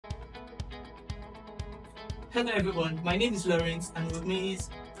Hello everyone, my name is Lawrence and with me is...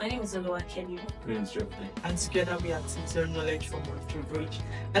 My name is Oloa Kenny. And together we are Sincere Knowledge from Bridge.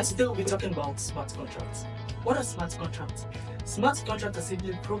 And today we'll be talking about smart contracts. What are smart contracts? Smart contracts are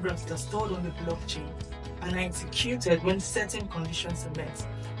simply programs that are stored on the blockchain and are executed when certain conditions are met.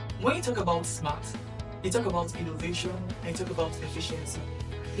 When you talk about smart, you talk about innovation and you talk about efficiency.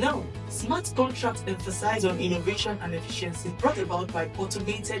 Now, smart contracts emphasize on innovation and efficiency brought about by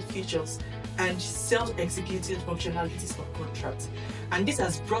automated features and self-executed functionalities of contracts. And this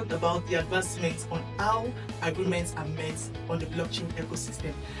has brought about the advancements on how agreements are met on the blockchain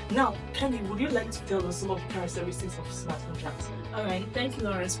ecosystem. Now, Kenny, would you like to tell us some of the characteristics of smart contracts? Alright, thank you,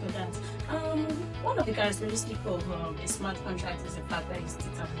 Lawrence, for that. One of the characteristics of a smart contract is the fact that it's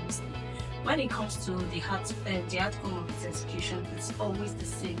deterministic. When it comes to the outcome of its execution, it's always the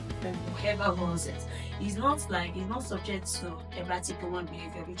same for whoever runs it. It's not subject to erratic human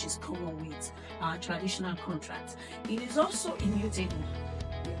behavior, which is common with traditional contracts. It is also immutable,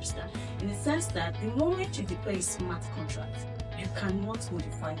 you understand? In the sense that the moment you deploy a smart contract, you cannot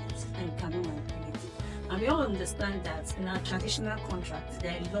modify it and you cannot manipulate it. And we all understand that in our traditional contracts,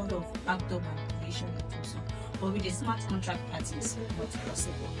 there are a lot of backdoor manipulation that goes on. But with a smart contract, that is not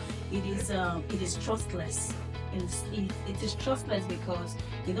possible. It is trustless. It is trustless because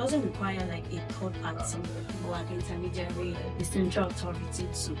it doesn't require like a third party or an intermediary, a central authority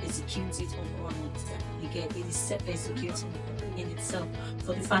to execute it or run it. It is self-executing in itself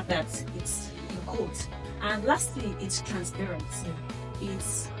for the fact that it's code. And lastly, it's transparent.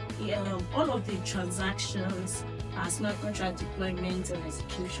 It's all of the transactions, smart contract deployment and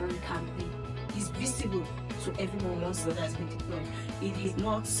execution is visible to everyone else that has been deployed. It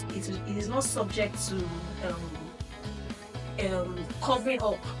is not subject to covering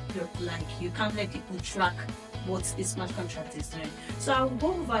up. Like you can't let people track what the smart contract is doing. So I'll go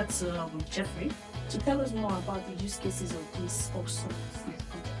over to Jeffrey to tell us more about the use cases of this also smart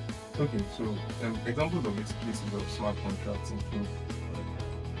contract. Okay, so examples of use cases of smart contracts include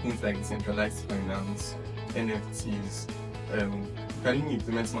things like decentralized finance, NFTs. Can you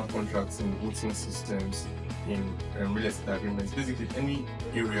implement smart contracts in voting systems, in real estate agreements, basically any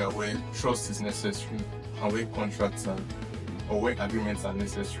area where trust is necessary and where contracts are, or where agreements are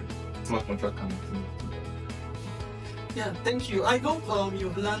necessary, smart contract can be implemented. Yeah, thank you. I hope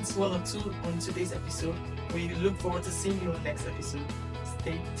you've learned one or two on today's episode. We look forward to seeing you on the next episode.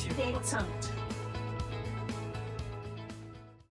 Stay tuned. Stay tuned.